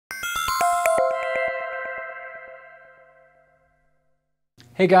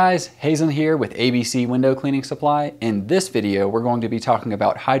Hey guys, Hazen here with ABC Window Cleaning Supply. In this video, we're going to be talking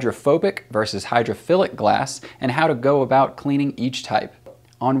about hydrophobic versus hydrophilic glass and how to go about cleaning each type.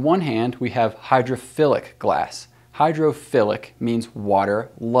 On one hand, we have hydrophilic glass. Hydrophilic means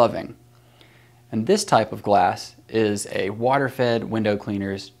water-loving. And this type of glass is a water-fed window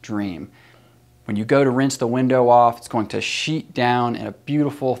cleaner's dream. When you go to rinse the window off, it's going to sheet down in a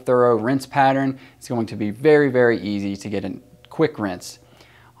beautiful, thorough rinse pattern. It's going to be very, very easy to get a quick rinse.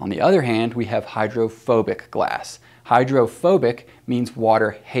 On the other hand, we have hydrophobic glass. Hydrophobic means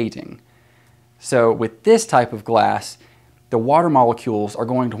water hating. So with this type of glass, the water molecules are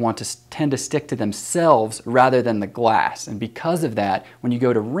going to want to tend to stick to themselves rather than the glass. And because of that, when you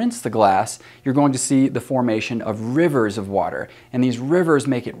go to rinse the glass, you're going to see the formation of rivers of water. And these rivers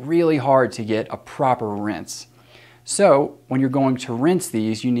make it really hard to get a proper rinse. So when you're going to rinse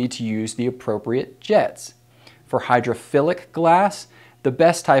these, you need to use the appropriate jets. For hydrophilic glass, the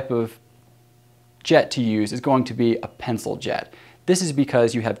best type of jet to use is going to be a pencil jet. This is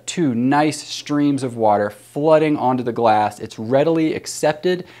because you have two nice streams of water flooding onto the glass. It's readily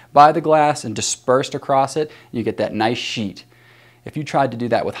accepted by the glass and dispersed across it. You get that nice sheet. If you tried to do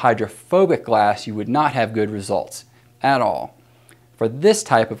that with hydrophobic glass, you would not have good results at all. For this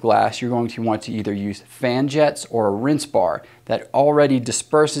type of glass, you're going to want to either use fan jets or a rinse bar that already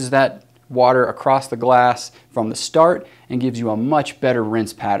disperses that water across the glass from the start and gives you a much better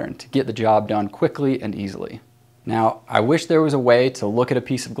rinse pattern to get the job done quickly and easily. Now, I wish there was a way to look at a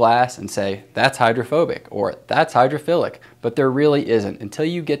piece of glass and say, that's hydrophobic or that's hydrophilic, but there really isn't. Until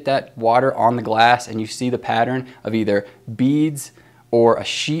you get that water on the glass and you see the pattern of either beads or a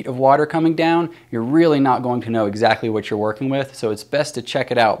sheet of water coming down, you're really not going to know exactly what you're working with, so it's best to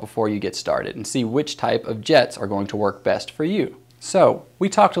check it out before you get started and see which type of jets are going to work best for you. So, we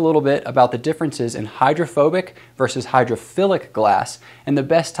talked a little bit about the differences in hydrophobic versus hydrophilic glass and the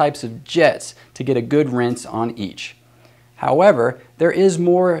best types of jets to get a good rinse on each. However, there is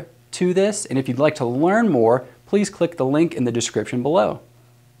more to this, and if you'd like to learn more, please click the link in the description below.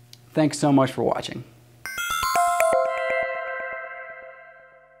 Thanks so much for watching.